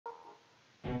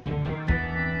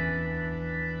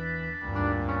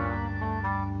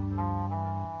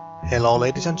Hello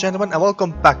ladies and gentlemen and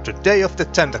welcome back to Day of the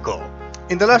Tentacle.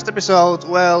 In the last episode,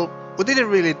 well, we didn't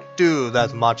really do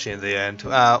that much in the end.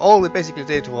 All we basically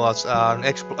did was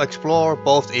explore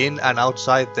both in and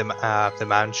outside the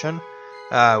mansion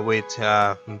with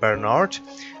Bernard.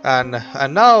 And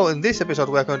now in this episode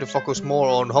we are going to focus more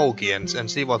on Hogie and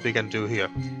see what we can do here.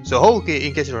 So Hogie,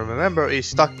 in case you remember, is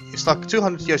stuck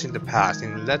 200 years in the past.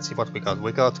 And let's see what we got.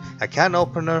 We got a can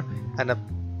opener and a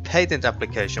patent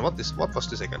application. What was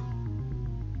this again?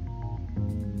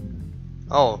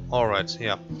 Oh, alright,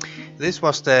 yeah. This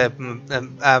was the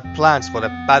plans for the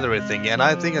battery thing, and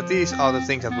I think that these are the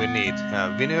things that we need.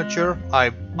 Miniature,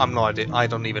 I'm no idea, I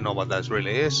don't even know what that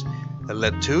really is.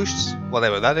 Lettuce,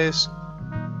 whatever that is.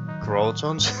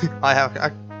 Crotons.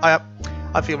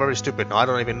 I feel very stupid now. I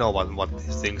don't even know what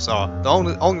these things are. The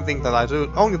only things that I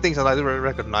do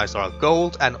recognize are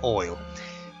gold and oil.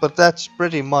 But that's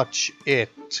pretty much it.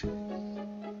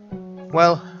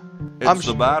 Well, it's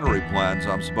the battery plans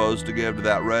I'm supposed to give to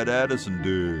that Fred Edison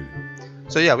dude.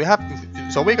 So yeah, we're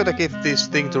gonna give this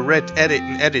thing to Fred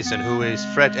Edison, who is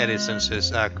Fred Edison's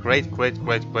great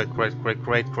grandfather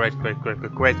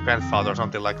or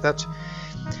something like that.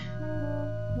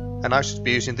 And I should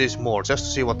be using this more just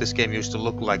to see what this game used to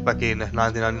look like back in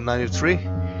 1993.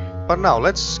 But now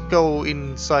let's go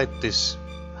inside this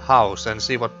house and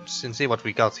see what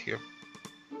we got here.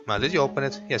 Now, did you open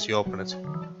it? Yes, you open it.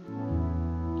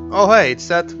 Oh hey, it's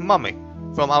that mummy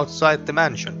from outside the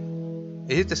mansion.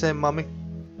 Is it the same mummy?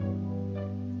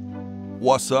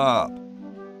 What's up?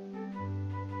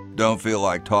 Don't feel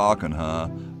like talking, huh?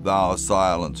 Vow of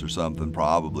silence or something,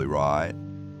 probably, right?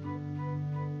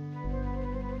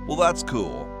 Well, that's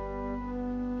cool.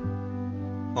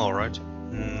 Alright.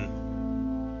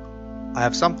 I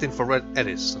have something for Fred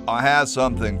Edison. I have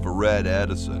something for Fred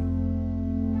Edison.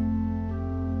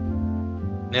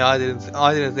 Yeah, I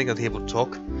didn't think that he would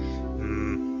talk.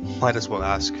 Might as well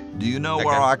ask. Do you know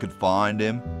where I could find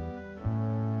him?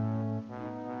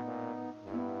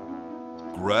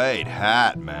 Great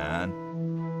hat, man.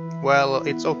 Well,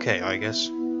 it's okay, I guess.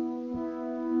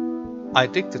 I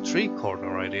dig the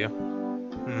three-corner idea.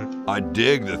 I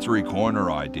dig the three-corner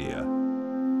idea.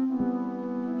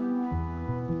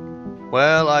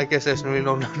 Well, I guess there's really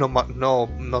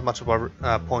not much of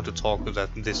a point to talk to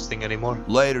this thing anymore.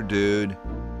 Later, dude.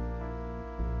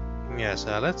 Yes,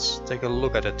 let's take a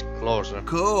look at it closer.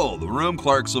 Cool, the room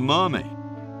clerk's a mummy.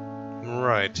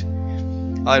 Right.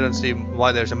 I don't see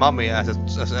why there's a mummy as a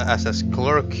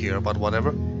clerk here, but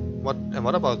whatever.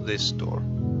 What about this door?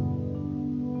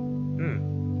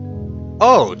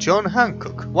 Oh, John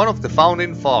Hancock, one of the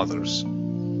founding fathers.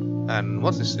 And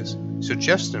what is this?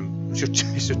 Suggestion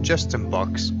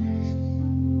box.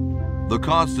 The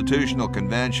Constitutional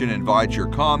Convention invites your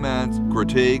comments,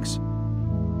 critiques,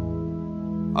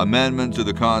 amendment to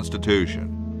the Constitution.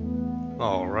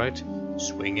 Alright.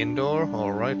 Swinging door,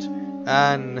 alright.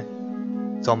 And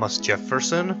Thomas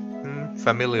Jefferson.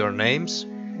 Familiar names.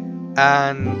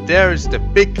 And there's the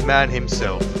big man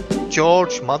himself.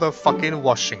 George motherfucking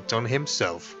Washington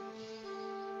himself.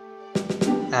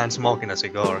 And smoking a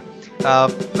cigar.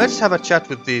 Let's have a chat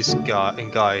with these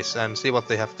guys and see what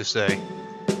they have to say.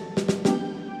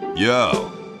 Yo.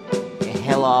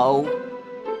 Hello.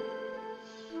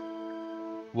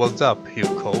 What's up, you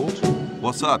cold?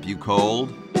 What's up, you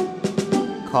cold?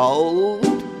 Cold?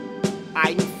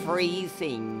 I'm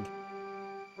freezing.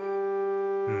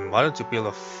 Why don't you build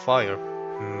a fire?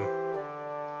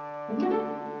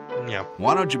 Yeah.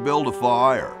 Why don't you build a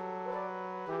fire?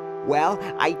 Well,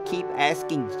 I keep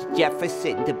asking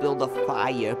Jefferson to build a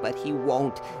fire, but he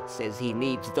won't. Says he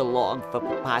needs the log for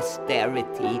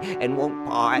posterity and won't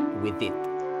part with it.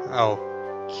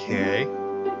 Okay.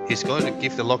 He's going to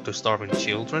give the log to starving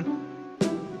children?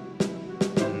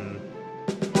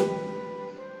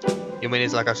 You mean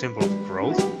it's like a symbol of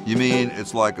growth? You mean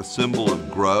it's like a symbol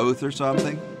of growth or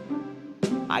something?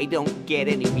 I don't get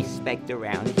any respect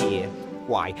around here.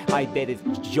 Why, I bet if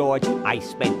George I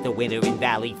spent the winter in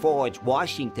Valley Forge,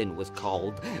 Washington was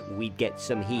cold, we'd get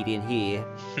some heat in here.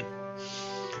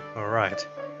 Alright.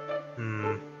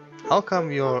 How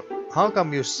come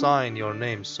you sign your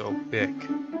name so big?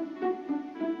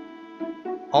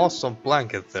 Awesome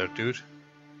blanket there, dude.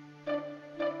 I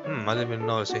didn't even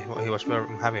notice he was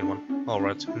having one.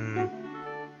 Alright.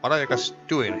 What are you guys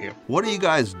doing here? What are you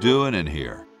guys doing in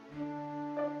here?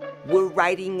 We're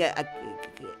writing a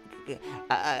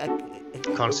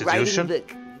Constitution?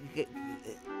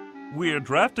 We're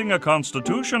drafting a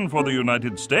constitution for the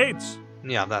United States.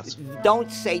 Yeah, that's... Don't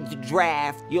say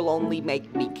draft, you'll only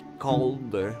make me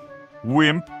colder.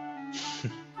 Wimp.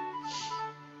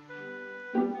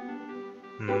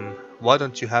 why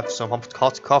don't you have some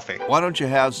hot coffee? Why don't you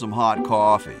have some hot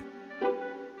coffee?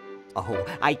 Oh,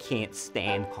 I can't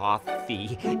stand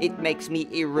coffee. It makes me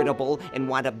irritable and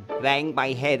want to bang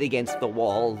my head against the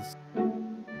walls.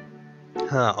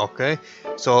 Okay.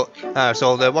 So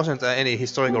there wasn't any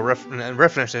historical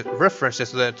references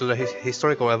to the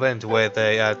historical event where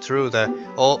they threw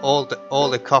all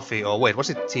the coffee, or wait, was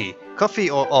it tea? Coffee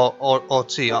or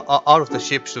tea out of the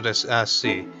ships to the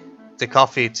sea? The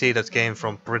coffee tea that came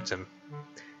from Britain,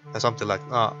 or something like.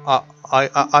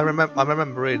 I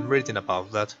remember reading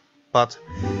about that, but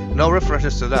no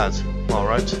references to that. All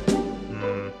right.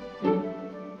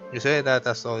 You say that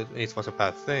as though it was a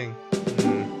bad thing.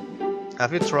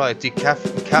 Have you tried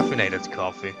decaffeinated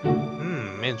coffee?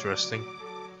 Interesting.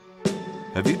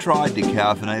 Have you tried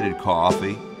decaffeinated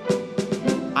coffee?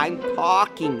 I'm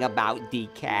talking about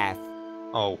decaf.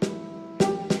 Oh.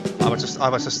 I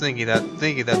was just thinking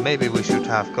that maybe we should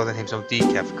have gotten him some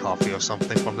decaf coffee or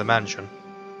something from the mansion.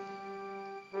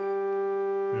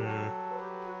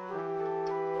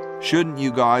 Shouldn't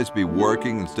you guys be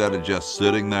working instead of just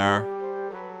sitting there?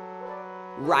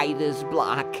 Writer's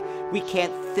block. We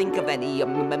can't think of any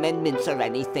amendments or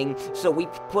anything, so we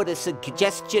put a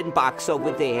suggestion box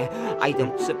over there. I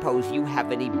don't suppose you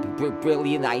have any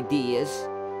brilliant ideas.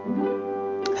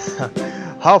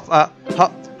 How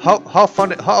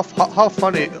funny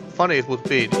it would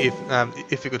be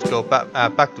if you could go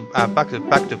back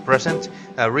to present,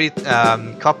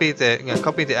 copy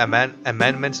the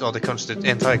amendments or the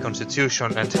entire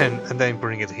constitution, and then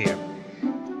bring it here.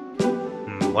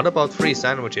 What about free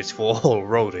sandwiches for all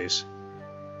roadies?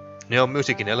 No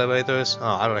music in elevators? Oh,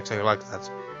 I don't actually like that.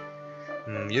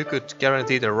 You could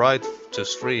guarantee the right to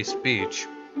free speech.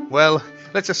 Well,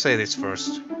 let's just say this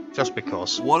first, just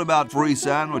because. What about free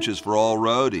sandwiches for all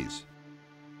roadies?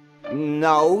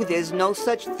 No, there's no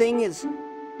such thing as...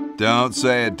 Don't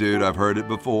say it, dude. I've heard it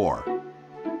before.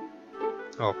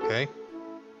 Okay.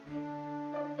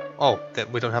 Oh,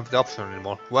 we don't have the option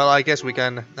anymore. Well, I guess we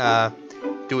can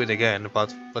do it again,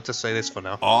 but let's just say this for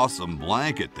now. Awesome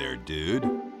blanket there, dude.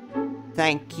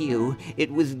 Thank you.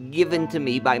 It was given to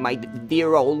me by my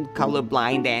dear old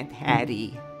colorblind Aunt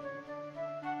Hattie.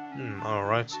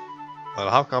 Alright. Well,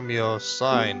 how come you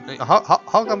sign...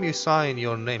 How come you sign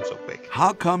your name so big?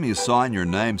 How come you sign your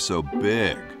name so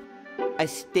big?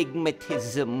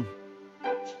 Astigmatism.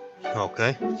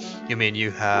 Okay. You mean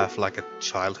you have like a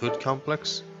childhood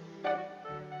complex?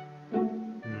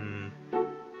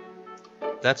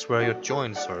 That's where your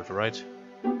joints hurt, right?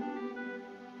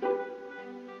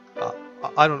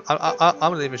 I'm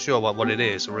not even sure what it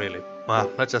is, really.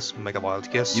 Let's just make a wild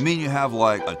guess. You mean you have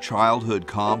like a childhood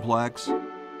complex?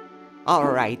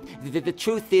 Alright, the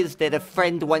truth is that a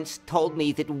friend once told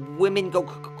me that women go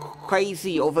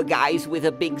crazy over guys with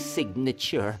a big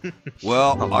signature.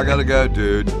 Well, I gotta go,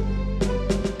 dude.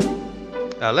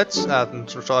 Let's try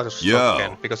to stop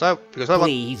again, because I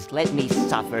Please, let me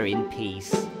suffer in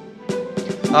peace.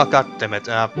 Oh, god damn it!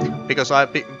 Because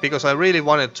I really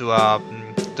wanted to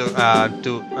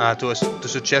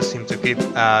suggest him to give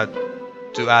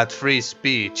to add free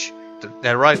speech,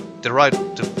 the right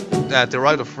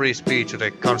of free speech to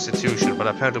the Constitution, but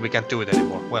apparently we can't do it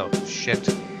anymore. Well, shit.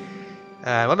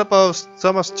 What about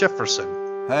Thomas Jefferson?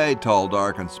 Hey, tall,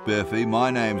 dark, and spiffy.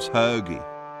 My name's Hogie.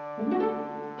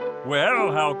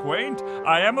 Well, how quaint.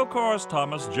 I am, of course,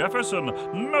 Thomas Jefferson,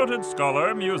 noted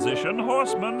scholar, musician,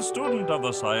 horseman, student of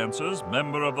the sciences,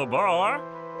 member of the bar.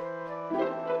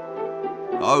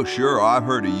 Oh, sure, I've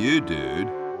heard of you, dude.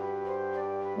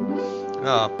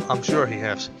 I'm sure he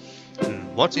has.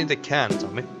 What's in the can,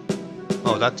 Tommy?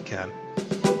 Oh, that can.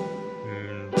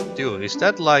 Dude, is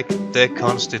that like the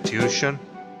Constitution?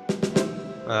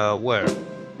 Where?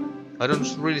 I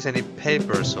don't really see any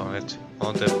papers on it,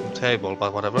 on the table,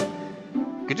 but whatever.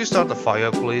 Could you start the fire,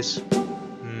 please?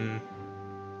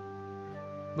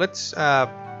 Let's, yeah,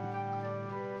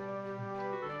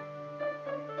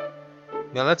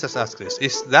 let's just ask this.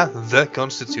 Is that the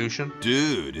Constitution?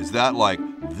 Dude, is that like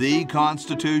the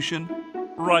Constitution?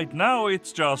 Right now,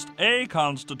 it's just a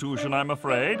constitution, I'm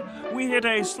afraid. We hit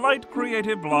a slight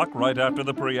creative block right after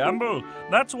the preamble.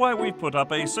 That's why we put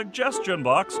up a suggestion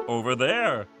box over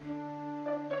there.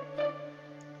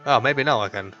 Oh, maybe now I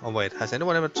can. Oh wait, has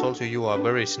anyone ever told you you are a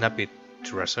very snappy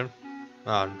dresser?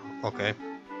 Okay.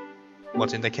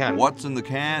 What's in the can? What's in the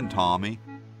can, Tommy?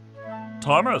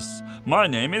 Thomas. My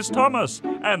name is Thomas,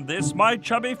 and this, my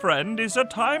chubby friend, is a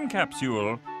time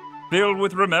capsule, filled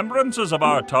with remembrances of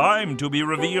our time to be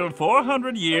revealed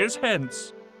 400 years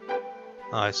hence.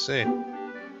 I see.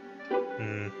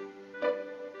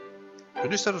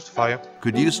 Could you start a fire?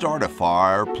 Could you start a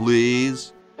fire,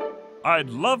 please? I'd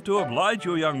love to oblige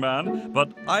you, young man,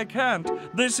 but I can't.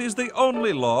 This is the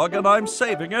only log, and I'm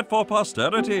saving it for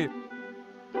posterity.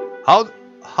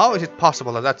 How is it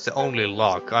possible that that's the only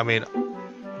log? I mean,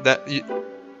 that you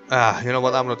know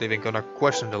what? I'm not even gonna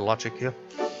question the logic here.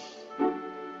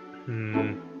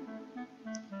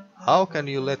 How can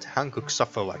you let Hancock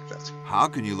suffer like that? How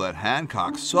can you let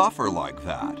Hancock suffer like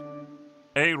that?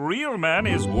 A real man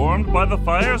is warmed by the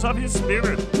fires of his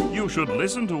spirit. You should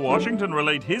listen to Washington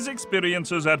relate his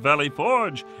experiences at Valley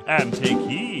Forge and take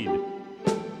heed.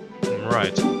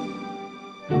 Right.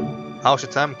 How's the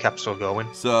time capsule going?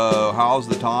 So, how's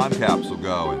the time capsule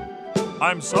going?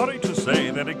 I'm sorry to say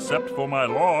that except for my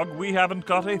log, we haven't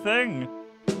got a thing.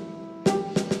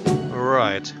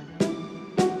 Right.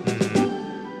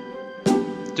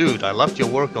 Dude, I loved your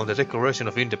work on the Declaration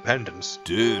of Independence.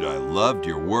 Dude, I loved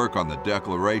your work on the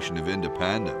Declaration of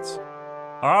Independence.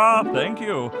 Ah, thank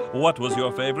you. What was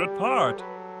your favorite part?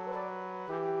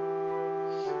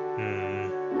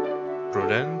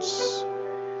 Prudence.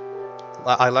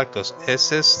 I like those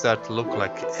S's that look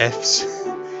like F's.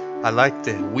 I like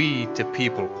the we the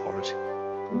people part.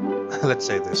 Let's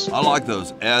say this. I like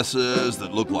those S's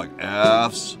that look like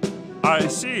F's. I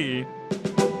see.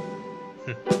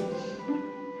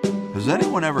 Has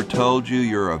anyone ever told you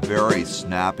you're a very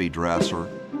snappy dresser?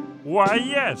 Why,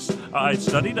 yes. I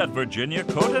studied at Virginia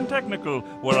Coat and Technical,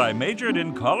 where I majored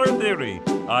in color theory.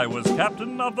 I was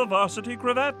captain of the varsity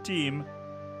cravat team.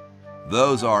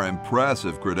 Those are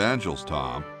impressive credentials,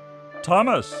 Tom.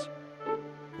 Thomas.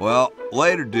 Well,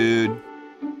 later, dude.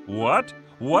 What?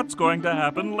 What's going to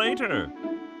happen later?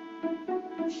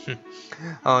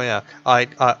 Oh yeah, I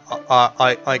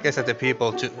guess that the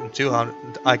people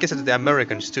 200, I guess that the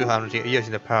Americans 200 years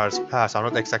in the past are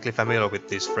not exactly familiar with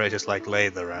these phrases like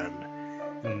later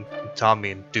and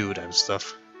Tommy and dude and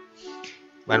stuff.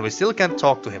 And we still can't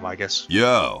talk to him, I guess.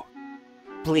 Yo.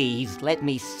 Please, let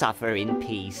me suffer in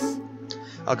peace.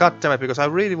 Oh god damn it, because I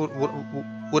really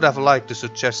would have liked to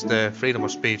suggest the freedom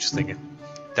of speech thing.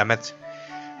 Damn it.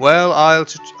 Well,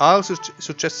 I'll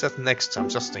suggest that next time,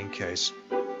 just in case.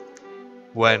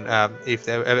 When, if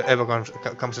there ever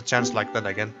comes a chance like that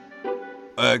again.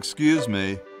 Excuse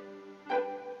me.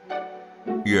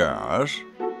 Yes?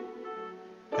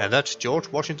 And that's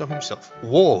George Washington himself.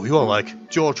 Whoa, you're like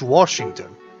George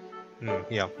Washington.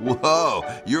 Yeah. Whoa,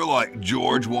 you're like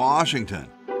George Washington.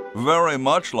 Very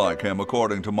much like him,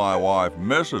 according to my wife,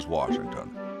 Mrs. Washington.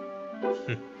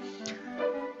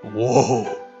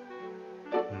 Whoa.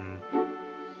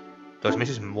 Does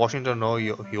Mrs. Washington know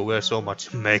you wear so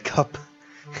much makeup?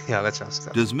 Yeah, let's ask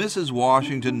that. Does Mrs.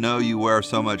 Washington know you wear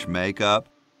so much makeup?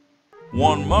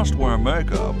 One must wear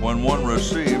makeup when one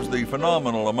receives the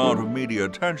phenomenal amount of media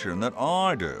attention that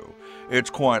I do. It's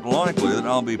quite likely that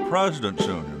I'll be president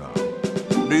soon, you know.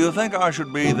 Do you think I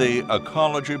should be the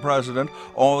ecology president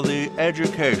or the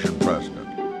education president?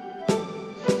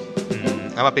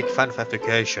 I'm a big fan of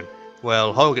education.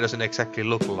 Well, Hogie doesn't exactly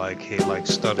look like he likes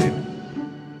studying.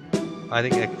 I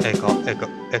think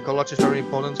ecology is very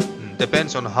important.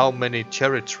 Depends on how many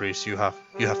cherry trees you have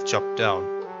chopped down.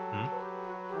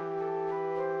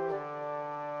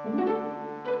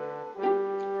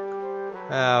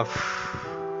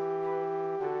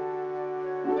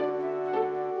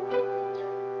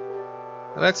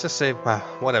 Let's just say,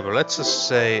 whatever, let's just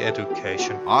say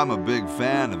education. I'm a big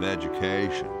fan of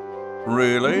education.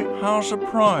 Really? How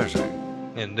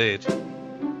surprising. Indeed.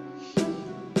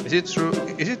 Is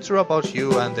it true about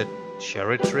you and the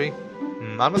cherry tree?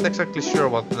 I'm not exactly sure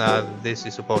what this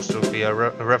is supposed to be a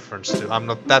reference to. I'm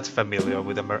not that familiar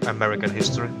with American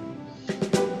history.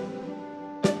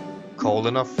 Cold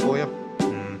enough for you?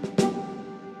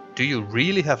 Do you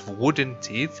really have wooden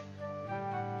teeth?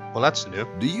 Well, that's new.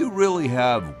 Do you really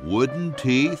have wooden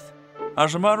teeth?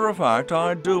 As a matter of fact,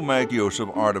 I do make use of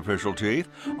artificial teeth.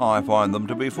 I find them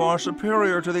to be far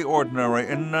superior to the ordinary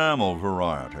enamel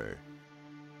variety.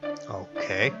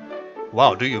 Okay.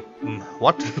 Wow, do you...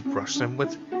 what do you brush them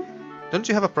with? Don't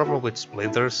you have a problem with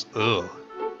splinters? Ugh.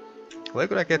 Where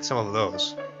could I get some of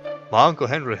those? My Uncle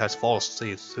Henry has false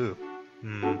teeth too.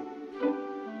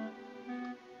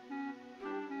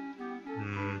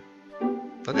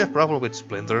 Don't you have a problem with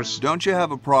splinters? Don't you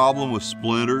have a problem with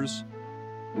splinters?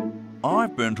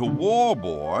 I've been to war,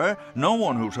 boy. No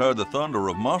one who's heard the thunder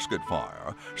of musket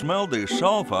fire, smelled the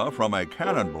sulphur from a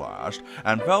cannon blast,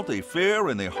 and felt the fear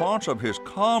in the hearts of his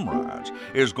comrades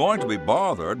is going to be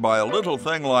bothered by a little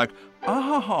thing like,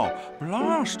 ah,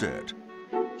 blast it.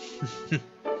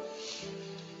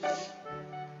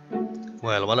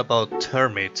 Well, what about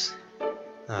termites?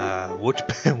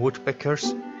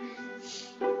 Woodpeckers?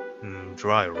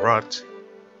 Dry rot.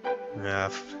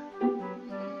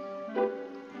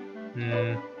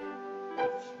 Hmm.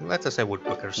 Let's just say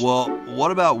woodpeckers. Well,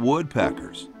 what about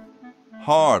woodpeckers?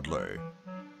 Hardly.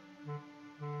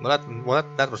 Well,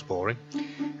 that was boring.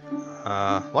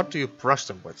 What do you brush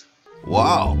them with?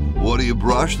 Wow, what do you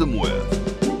brush them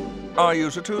with? I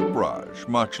use a toothbrush,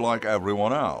 much like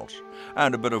everyone else,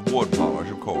 and a bit of wood polish,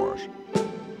 of course.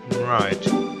 Right.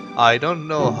 I don't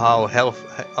know how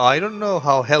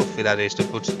healthy that is to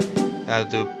put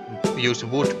to use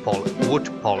wood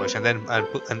polish and then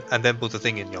put the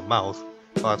thing in your mouth.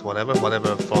 But whatever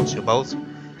floats your boat.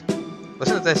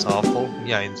 Doesn't it taste awful?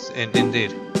 Yeah,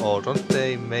 indeed. Or don't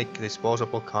they make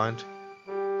disposable kind?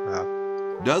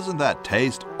 Doesn't that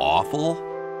taste awful?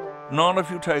 Not if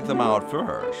you take them out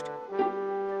first.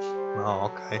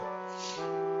 Oh, okay.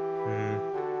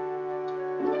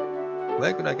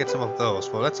 Where could I get some of those?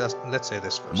 Well, let's say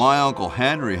this first. My Uncle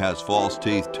Henry has false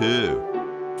teeth too.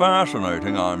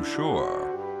 Fascinating, I'm sure.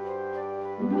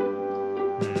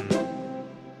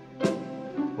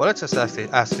 Well, let's just ask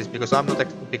this because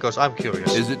I'm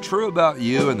curious. Is it true about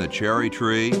you and the cherry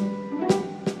tree?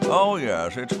 Oh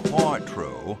yes, it's quite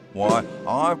true. Why,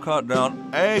 I've cut down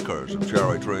acres of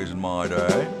cherry trees in my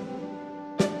day.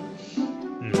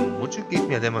 Would you give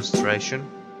me a demonstration?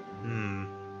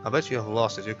 I bet you have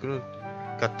lost it. You couldn't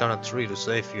cut down a tree to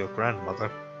save your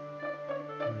grandmother.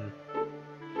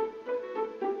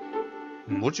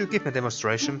 Would you give me a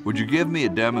demonstration? Would you give me a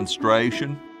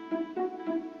demonstration?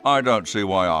 I don't see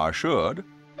why I should.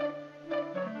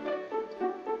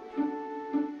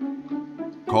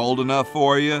 Cold enough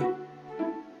for you?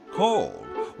 Cold?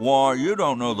 Why, you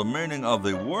don't know the meaning of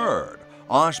the word.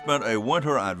 I spent a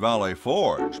winter at Valley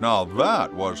Forge. Now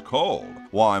that was cold.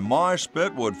 Why, my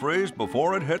spit would freeze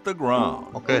before it hit the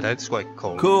ground. Okay, that's quite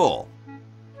cold. Cool.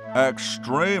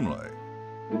 Extremely.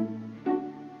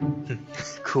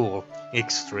 Cool.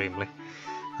 Extremely.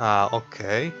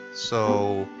 Okay,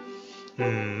 so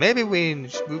maybe we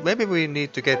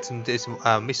need to get this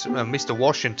Mr.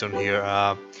 Washington here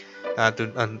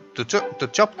to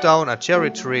chop down a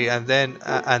cherry tree and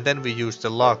then we use the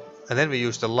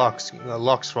logs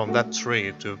from that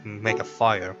tree to make a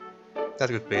fire. That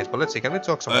could be it. But let's see. Can we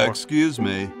talk some more? Excuse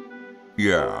me.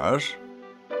 Yes.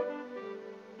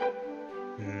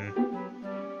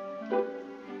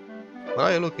 What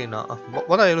are you looking at?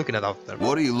 What are you looking at out there?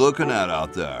 What are you looking at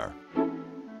out there?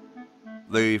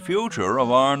 The future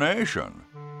of our nation.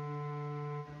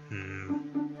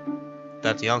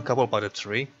 That young couple by the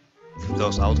tree,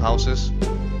 those outhouses,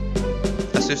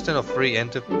 a system of free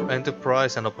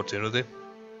enterprise and opportunity.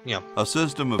 Yeah. A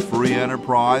system of free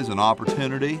enterprise and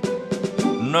opportunity?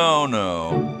 No,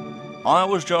 no. I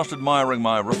was just admiring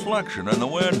my reflection in the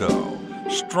window.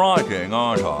 Striking,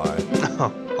 aren't I?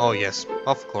 Oh yes,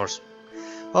 of course.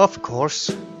 Of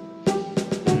course.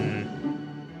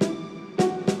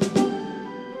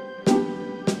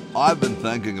 I've been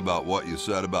thinking about what you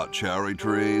said about cherry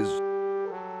trees.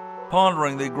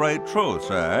 Pondering the great truths,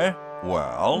 eh?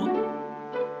 Well?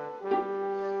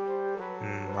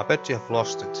 I bet you have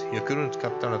lost it. You couldn't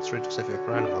cut down a tree to save your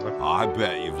grandmother. I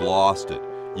bet you've lost it.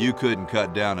 You couldn't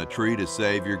cut down a tree to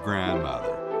save your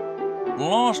grandmother.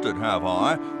 Lost it, have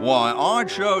I? Why, I'd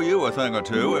show you a thing or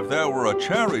two if there were a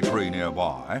cherry tree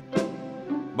nearby.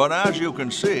 But as you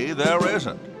can see, there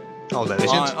isn't. Oh, there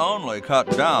isn't? I only cut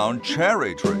down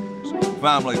cherry trees.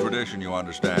 Family tradition, you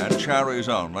understand. Cherries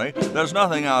only. There's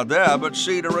nothing out there but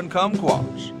cedar and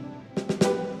kumquats.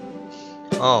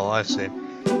 Oh, I see.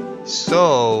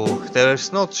 So,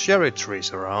 there's no cherry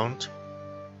trees around.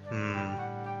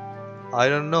 I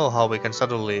don't know how we can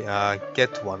suddenly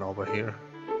get one over here.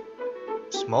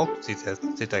 Smoke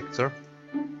detector.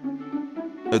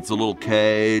 It's a little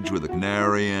cage with a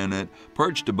canary in it,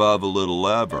 perched above a little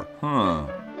lever.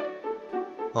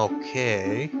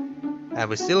 Okay. And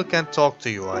we still can't talk to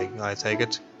you, I take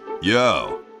it.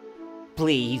 Yo.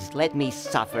 Please, let me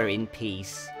suffer in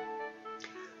peace.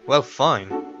 Well, fine.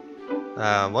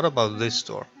 What about this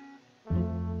door?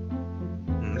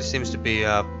 This seems to be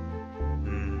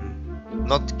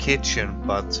not kitchen,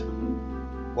 but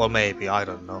well, maybe, I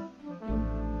don't know.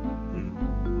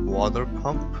 Water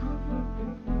pump?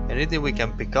 Anything we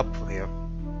can pick up from here?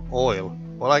 Oil.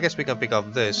 Well, I guess we can pick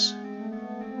up this.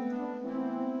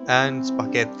 And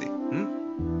spaghetti.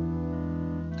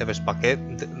 There was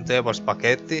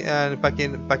spaghetti and back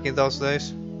in those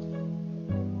days.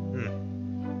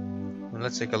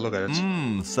 Let's take a look at it.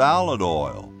 Salad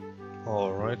oil.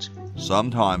 Alright.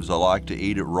 Sometimes I like to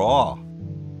eat it raw.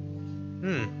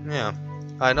 Yeah.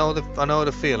 I know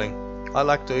the feeling. I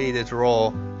like to eat it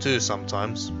raw too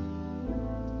sometimes.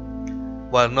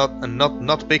 Well,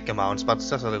 not big amounts, but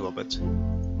just a little bit.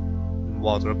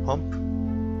 Water pump.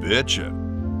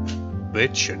 Bitchin'.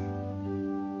 Bitchin'.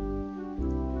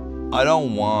 I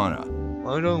don't wanna.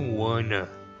 I don't wanna.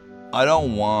 I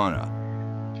don't wanna.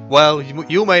 Well,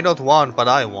 you may not want, but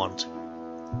I want.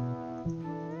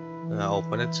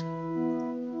 Open it.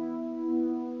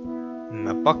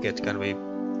 A bucket, can we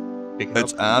pick it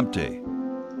It's up? empty.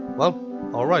 Well,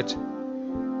 alright.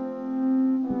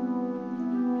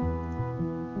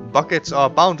 Buckets are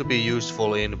bound to be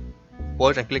useful in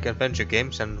point and click adventure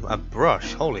games, and a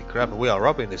brush. Holy crap, we are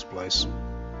robbing this place.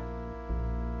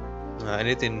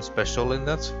 Anything special in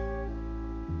that?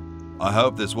 I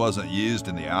hope this wasn't used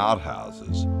in the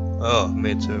outhouses. Oh,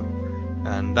 me too.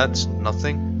 And that's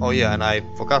nothing. Oh yeah, and I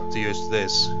forgot to use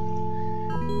this.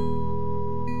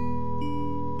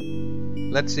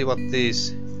 Let's see what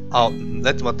these... Oh,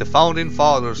 that's what the founding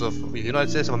fathers of the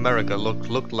United States of America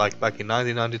looked like back in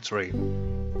 1993.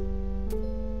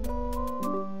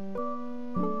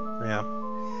 Yeah.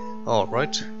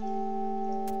 Alright.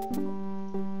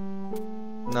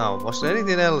 Now, was there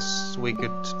anything else we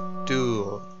could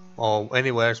do? Or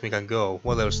anywhere else we can go?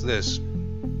 What else is this?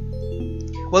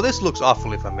 Well, this looks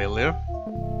awfully familiar.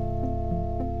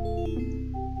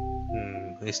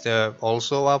 Is there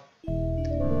also a...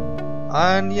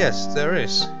 And yes, there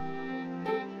is.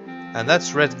 And that's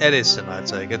Fred Edison, I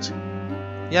take it.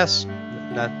 Yes,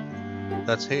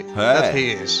 that's he. Hey. That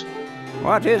he is.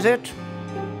 What is it?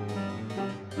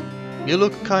 You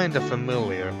look kinda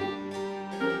familiar.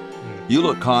 You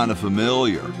look kind of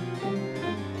familiar.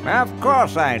 Of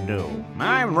course I do.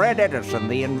 I'm Fred Edison,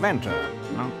 the inventor,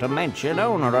 not to mention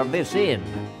owner of this inn.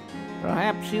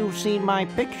 Perhaps you've seen my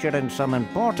picture in some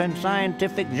important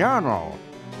scientific journal.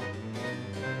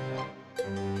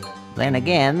 Then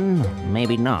again,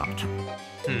 maybe not.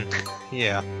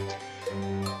 Yeah.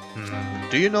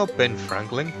 Do you know Ben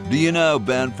Franklin? Do you know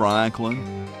Ben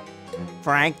Franklin?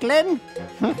 Franklin?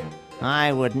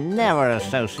 I would never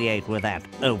associate with that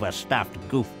overstuffed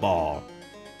goofball.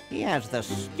 He has the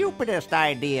stupidest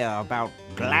idea about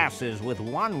glasses with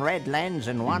one red lens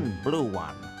and one blue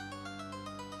one.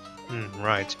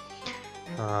 Right.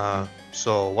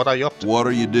 So what are you up to? What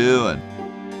are you doing?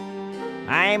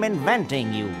 I'm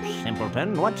inventing, you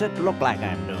simpleton. What's it look like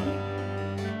I'm doing?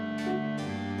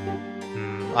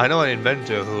 I know an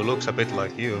inventor who looks a bit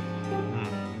like you.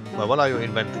 Well, what are you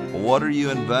inventing? What are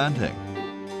you inventing?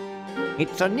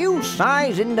 It's a new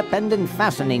size-independent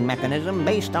fastening mechanism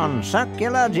based on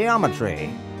circular geometry.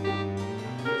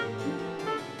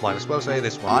 Might as well say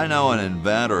this one. I know an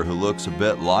inventor who looks a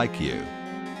bit like you.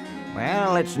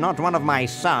 Well, it's not one of my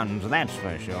sons, that's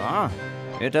for sure.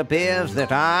 It appears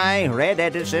that I, Fred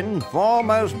Edison,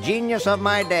 foremost genius of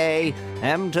my day,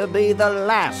 am to be the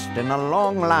last in a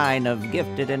long line of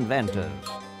gifted inventors.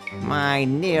 My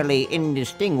nearly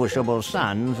indistinguishable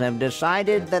sons have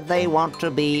decided that they want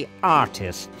to be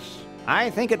artists. I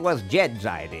think it was Jed's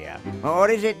idea. Or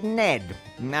is it Ned?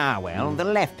 Ah, well, the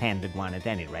left-handed one at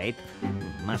any rate.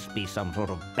 Must be some sort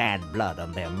of bad blood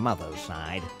on their mother's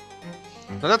side.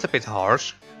 Now that's a bit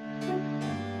harsh.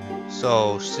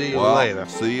 So, see you Well, later.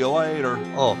 see you later.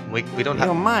 Oh, we don't You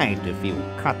have... might if you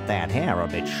cut that hair a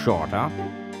bit shorter.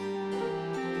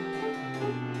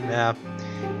 Yeah.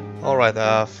 Alright,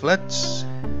 let's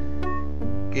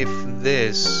give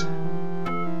this...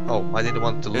 Oh, I didn't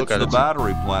want to look It's at the it.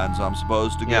 battery plans I'm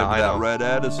supposed to give Yeah, to I that know. Fred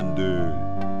Edison dude.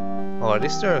 Alright,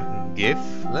 is there a gift?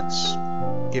 Let's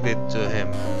give it to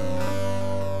him.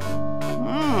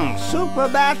 Super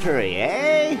battery,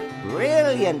 eh?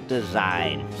 Brilliant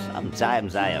design.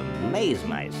 Sometimes I amaze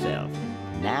myself.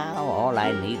 Now all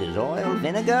I need is oil,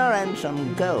 vinegar, and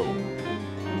some gold.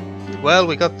 Well,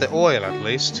 we got the oil at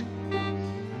least.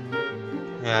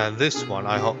 And this one,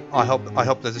 I hope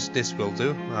that this will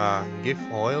do. Give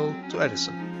oil to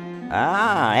Edison.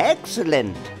 Ah,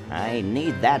 excellent. I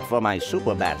need that for my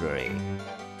super battery.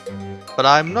 But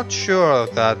I'm not sure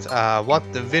that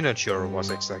what the vinegar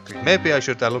was exactly. Maybe I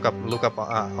should look up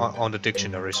on the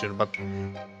dictionary soon. But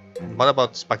what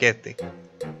about spaghetti?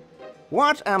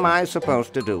 What am I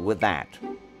supposed to do with that?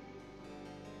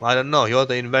 I don't know. You're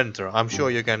the inventor. I'm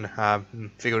sure you can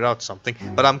figure out something.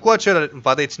 But I'm quite sure that.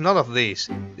 But it's none of these.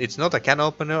 It's not a can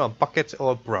opener, a bucket,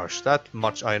 or a brush. That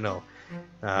much I know.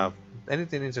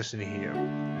 Anything interesting here?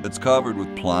 It's covered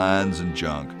with plans and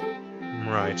junk.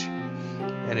 Right.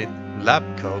 Any lab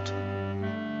coat?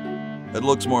 It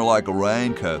looks more like a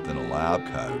raincoat than a lab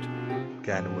coat.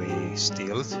 Can we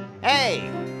steal it? Hey!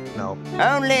 No.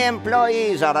 Only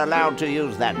employees are allowed to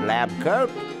use that lab coat.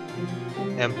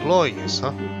 Employees,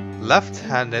 huh?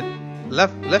 Left-handed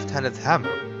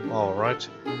hammer. All right.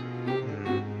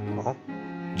 Oh.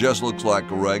 Just looks like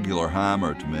a regular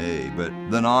hammer to me, but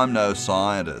then I'm no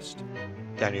scientist.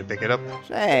 Can you pick it up?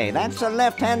 Say, that's a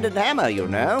left-handed hammer, you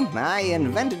know. I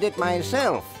invented it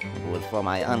myself. It was for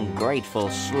my ungrateful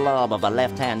slob of a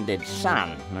left-handed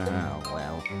son. Oh,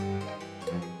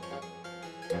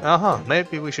 well.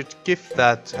 Maybe we should give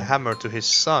that hammer to his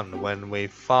son when we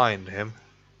find him.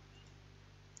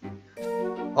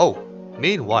 Oh,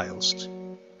 meanwhile.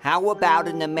 How about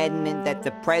an amendment that the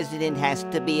president has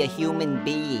to be a human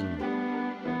being?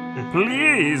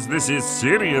 Please, this is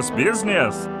serious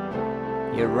business.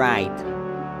 You're right.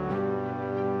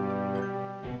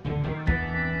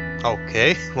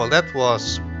 Okay, well that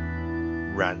was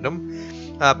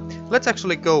random. Let's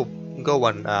actually go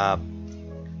and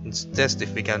test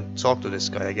if we can talk to this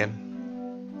guy again.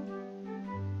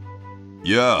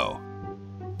 Yo.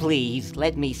 Please,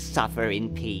 let me suffer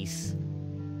in peace.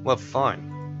 Well, fine.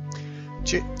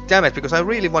 Damn it, because I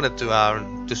really wanted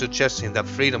to suggest him that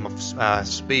freedom of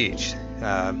speech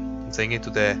thing into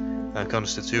the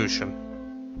Constitution.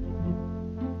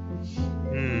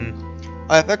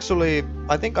 I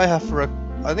think I have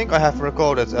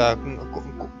recorded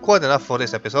quite enough for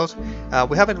this episode.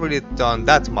 We haven't really done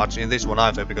that much in this one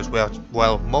either, because we have,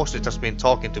 well, mostly just been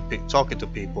talking to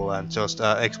people and just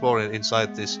exploring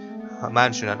inside this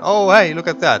mansion. And oh, hey, look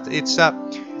at that! It's that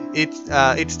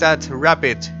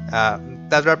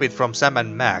rabbit from Sam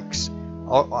and Max.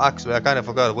 Oh, actually, I kind of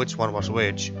forgot which one was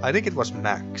which. I think it was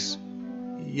Max.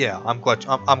 Yeah, I'm quite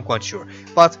sure.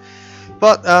 But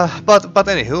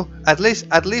anywho,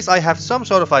 at least I have some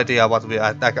sort of idea what we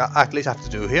at least have to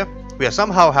do here. We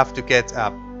somehow have to get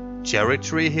a cherry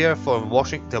tree here for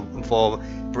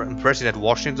President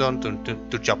Washington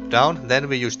to chop down. Then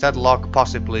we use that log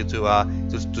possibly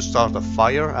to start a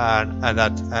fire and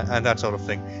that sort of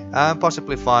thing, and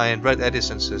possibly find Fred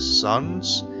Edison's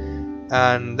sons,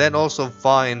 and then also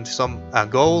find some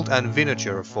gold and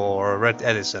vinegar for Fred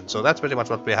Edison. So that's pretty much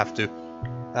what we have to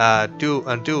do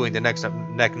in the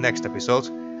next episode,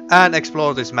 and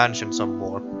explore this mansion some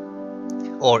more,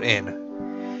 or in.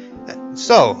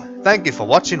 So, thank you for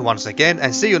watching once again,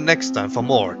 and see you next time for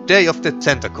more Day of the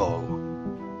Tentacle.